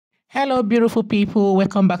Hello, beautiful people.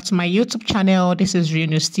 Welcome back to my YouTube channel. This is Real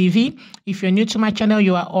News TV. If you're new to my channel,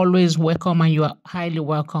 you are always welcome and you are highly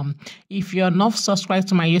welcome. If you're not subscribed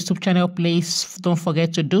to my YouTube channel, please don't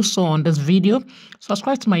forget to do so on this video.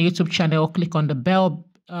 Subscribe to my YouTube channel, click on the bell,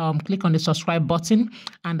 click on the subscribe button,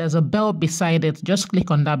 and there's a bell beside it. Just click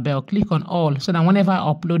on that bell, click on all, so that whenever I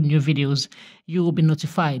upload new videos, you will be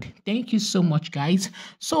notified. Thank you so much, guys.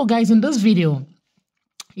 So, guys, in this video,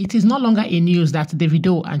 it is no longer a news that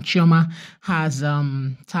Davido and Chioma has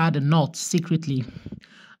tied the knot secretly,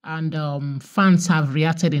 and fans have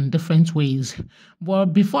reacted in different ways.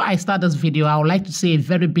 But before I start this video, I would like to say a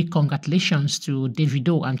very big congratulations to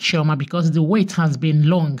Davido and Chioma, because the wait has been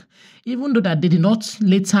long, even though that they did not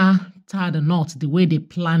later tie the knot the way they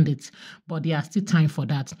planned it, but there are still time for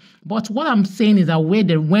that. But what I'm saying is that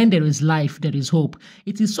when there is life, there is hope.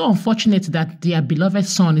 It is so unfortunate that their beloved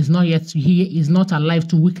son is not yet here, is not alive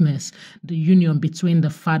to witness the union between the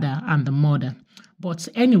father and the mother. But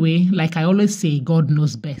anyway, like I always say, God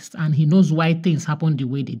knows best, and he knows why things happened the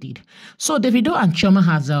way they did. So Davido and Chioma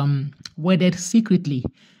has wedded secretly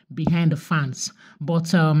behind the fans,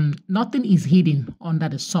 but nothing is hidden under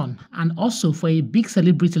the sun. And also, for a big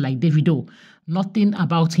celebrity like Davido, nothing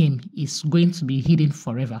about him is going to be hidden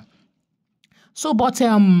forever. So, but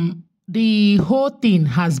the whole thing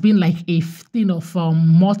has been like a thing of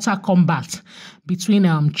mortal combat between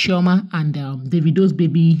Chioma and Davido's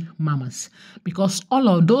baby mamas, because all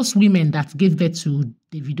of those women that gave birth to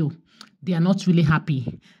Davido, they are not really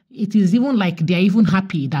happy. It is even like they are even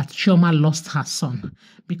happy that Chioma lost her son,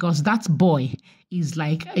 because that boy is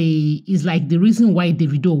like the reason why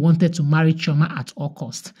Davido wanted to marry Chioma at all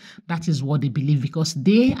cost. That is what they believe, because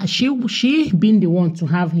she being the one to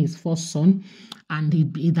have his first son, and the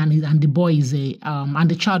boy is and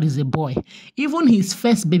the child is a boy. Even his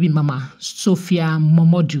first baby mama, Sophia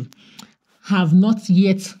Momodu, have not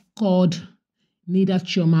yet called neither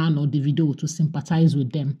Chioma nor Davido to sympathize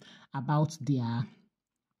with them about their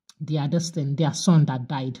son that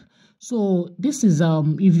died. So this is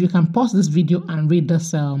if you can pause this video and read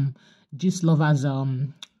this Gist Lovers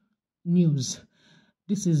news.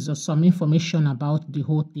 This is some information about the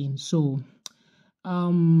whole thing. So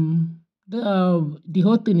the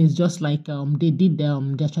whole thing is just like they did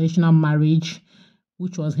their traditional marriage,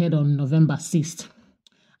 which was held on November 6th,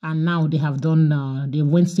 and now they have done they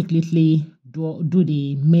went secretly do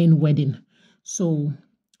the main wedding. So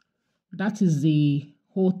that is the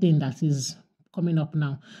whole thing that is coming up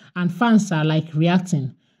now, and fans are like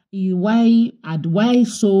reacting. Why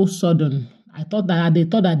so sudden? They thought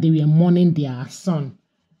that they were mourning their son.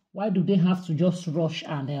 Why do they have to just rush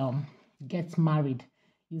and get married?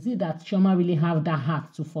 Is it that Chioma really have that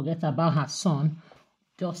heart to forget about her son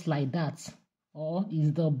just like that, or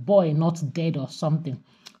is the boy not dead or something?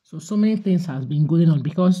 So many things has been going on,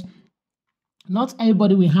 because not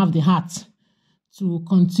everybody will have the heart to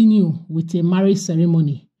continue with a marriage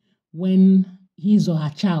ceremony when his or her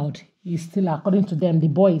child is still, according to them, the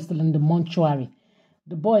boy is still in the mortuary.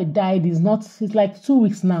 The boy died. It's like 2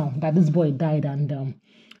 weeks now that this boy died, and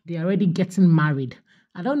they're already getting married.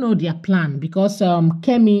 I don't know their plan, because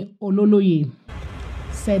Kemi Ololoye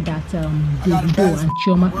said that Davido and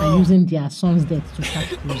Chioma are using their son's death to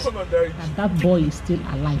catch cruise. That boy is still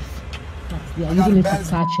alive. That they are using it to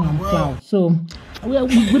catch cloud. So we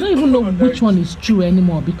don't even know which one is true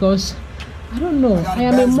anymore, because I don't know. I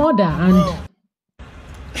am a mother, and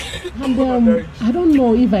I don't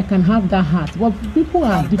know if I can have that heart. But people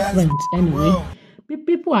are different anyway.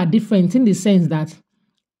 People are different in the sense that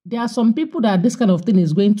there are some people that this kind of thing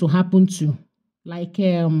is going to happen to, like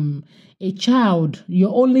a child,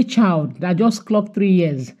 your only child that just clocked 3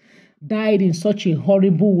 years, died in such a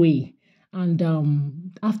horrible way, and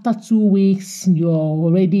after 2 weeks you're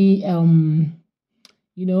already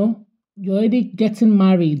you're already getting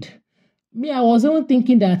married. Me, I was even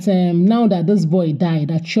thinking that now that this boy died,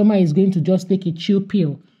 that Chioma is going to just take a chill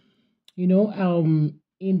pill, in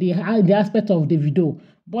the aspect of Davido.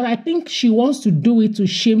 But I think she wants to do it to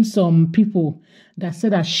shame some people that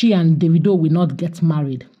said that she and Davido will not get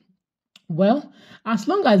married. Well, as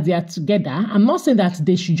long as they are together, I'm not saying that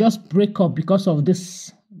they should just break up because of their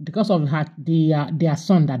son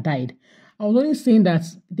that died. I was only saying that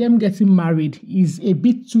them getting married is a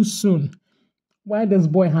bit too soon, while this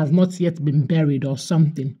boy has not yet been buried or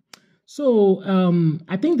something. So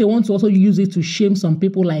I think they want to also use it to shame some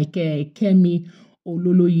people like Kemi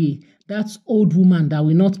Ololoye, that old woman that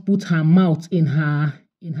will not put her mouth in her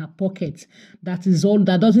pocket, that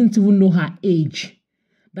doesn't even know her age,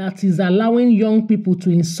 that is allowing young people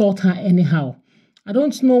to insult her anyhow. I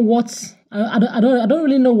don't know I don't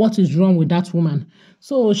really know what is wrong with that woman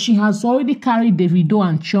So she has already carried Davido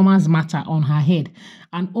and Chioma's matter on her head.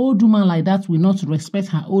 An old woman like that will not respect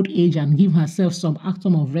her old age and give herself some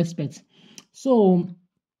atom of respect. So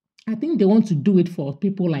I think they want to do it for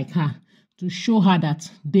people like her, to show her that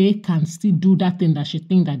they can still do that thing that she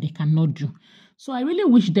thinks that they cannot do. So I really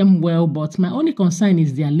wish them well, but my only concern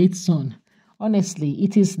is their late son. Honestly,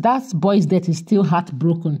 it is that boy's death is still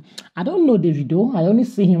heartbroken. I don't know Davido. I only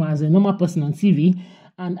see him as a normal person on TV,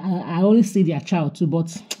 and I only see their child too.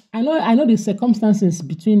 But I know the circumstances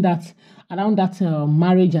between that, around that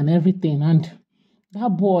marriage and everything, and that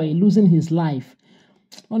boy losing his life.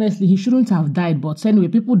 Honestly, he shouldn't have died, but anyway,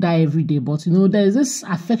 people die every day. But you know, there's this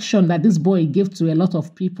affection that this boy gave to a lot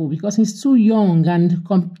of people because he's too young, and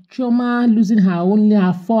Chioma losing her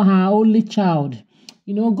only child.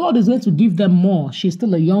 You know, God is going to give them more. She's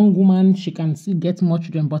still a young woman; she can still get more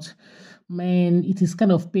children, but man, it is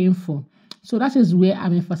kind of painful. So that is where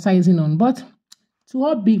I'm emphasizing on. But to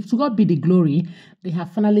God be the glory. They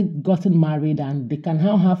have finally gotten married, and they can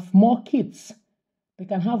now have more kids. They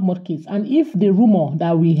can have more kids. And if the rumor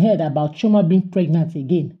that we heard about Chioma being pregnant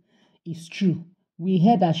again is true, we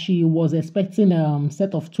heard that she was expecting a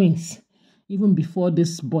set of twins even before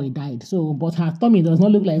this boy died. So, but her tummy does not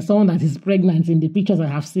look like someone that is pregnant in the pictures I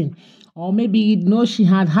have seen. Or maybe, you know, she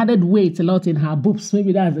had added weight a lot in her boobs.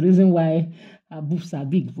 Maybe that's the reason why her boobs are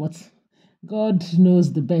big. But God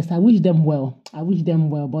knows the best. I wish them well. I wish them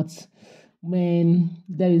well. But, man,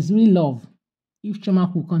 there is real love. If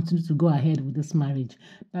Chioma will continue to go ahead with this marriage,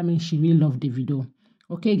 that means she really loved Davido.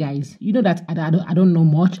 Okay, guys, you know that I don't know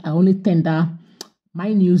much. I only tender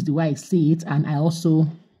my news the way I see it, and I also,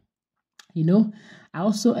 you know,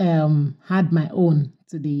 had my own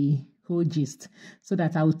to the whole gist, so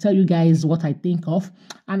that I will tell you guys what I think of.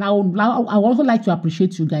 And I would also like to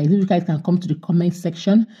appreciate you guys if you guys can come to the comment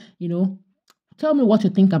section. You know, tell me what you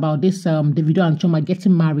think about this Davido and Chioma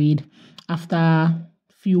getting married after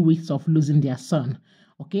few weeks of losing their son.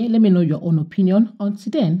 Okay, let me know your own opinion.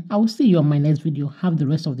 Until then, I will see you on my next video. Have the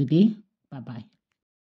rest of the day. Bye bye.